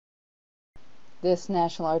This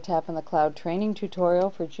National RTAP in the Cloud training tutorial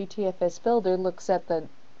for GTFS Builder looks at the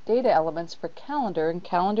data elements for calendar and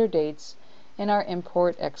calendar dates in our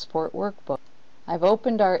Import-Export Workbook. I've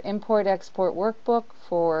opened our Import-Export Workbook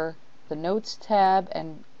for the Notes tab,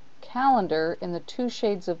 and calendar in the two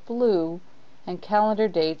shades of blue, and calendar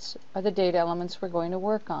dates are the data elements we're going to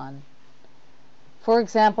work on. For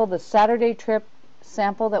example, the Saturday trip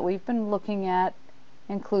sample that we've been looking at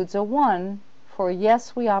includes a 1 for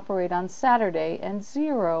yes, we operate on Saturday, and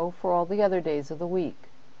 0 for all the other days of the week.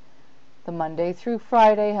 The Monday through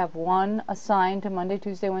Friday have 1 assigned to Monday,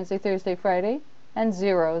 Tuesday, Wednesday, Thursday, Friday, and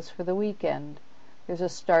 0s for the weekend. There's a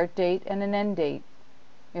start date and an end date.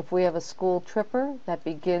 If we have a school tripper that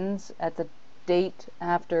begins at the date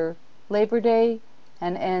after Labor Day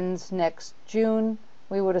and ends next June,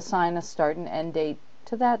 we would assign a start and end date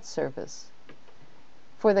to that service.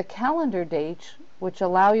 For the calendar dates, which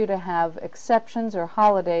allow you to have exceptions or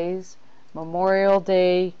holidays, Memorial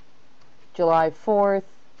Day, July 4th,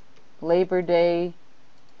 Labor Day,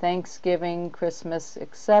 Thanksgiving, Christmas,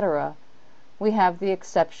 etc., we have the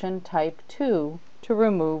exception type 2 to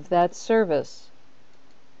remove that service.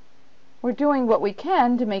 We're doing what we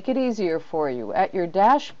can to make it easier for you. At your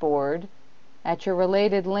dashboard, at your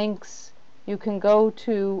related links, you can go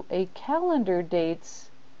to a calendar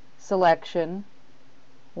dates selection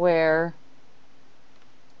where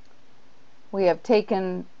we have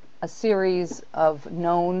taken a series of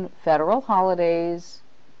known federal holidays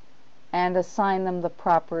and assign them the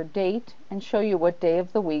proper date and show you what day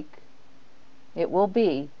of the week it will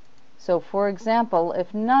be. So for example,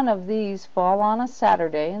 if none of these fall on a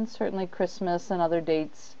Saturday, and certainly Christmas and other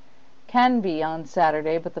dates can be on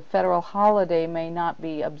Saturday, but the federal holiday may not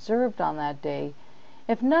be observed on that day.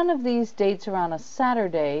 If none of these dates are on a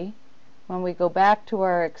Saturday, when we go back to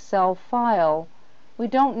our Excel file, we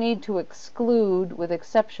don't need to exclude with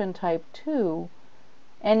exception type 2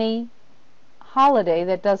 any holiday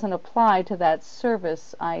that doesn't apply to that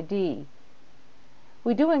service ID.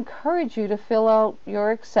 We do encourage you to fill out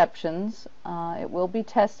your exceptions. It will be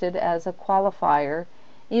tested as a qualifier,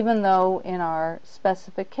 even though in our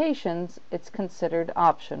specifications it's considered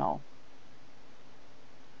optional.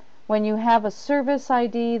 When you have a service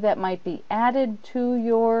ID that might be added to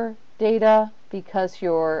your data because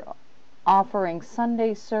you're offering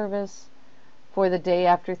Sunday service for the day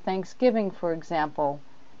after Thanksgiving, for example,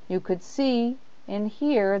 you could see in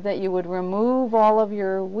here that you would remove all of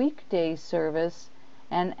your weekday service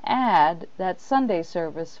and add that Sunday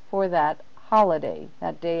service for that holiday,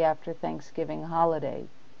 that day after Thanksgiving holiday.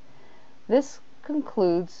 This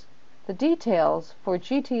concludes the details for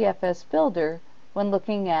GTFS Builder when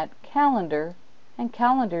looking at calendar and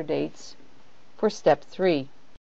calendar dates for step 3.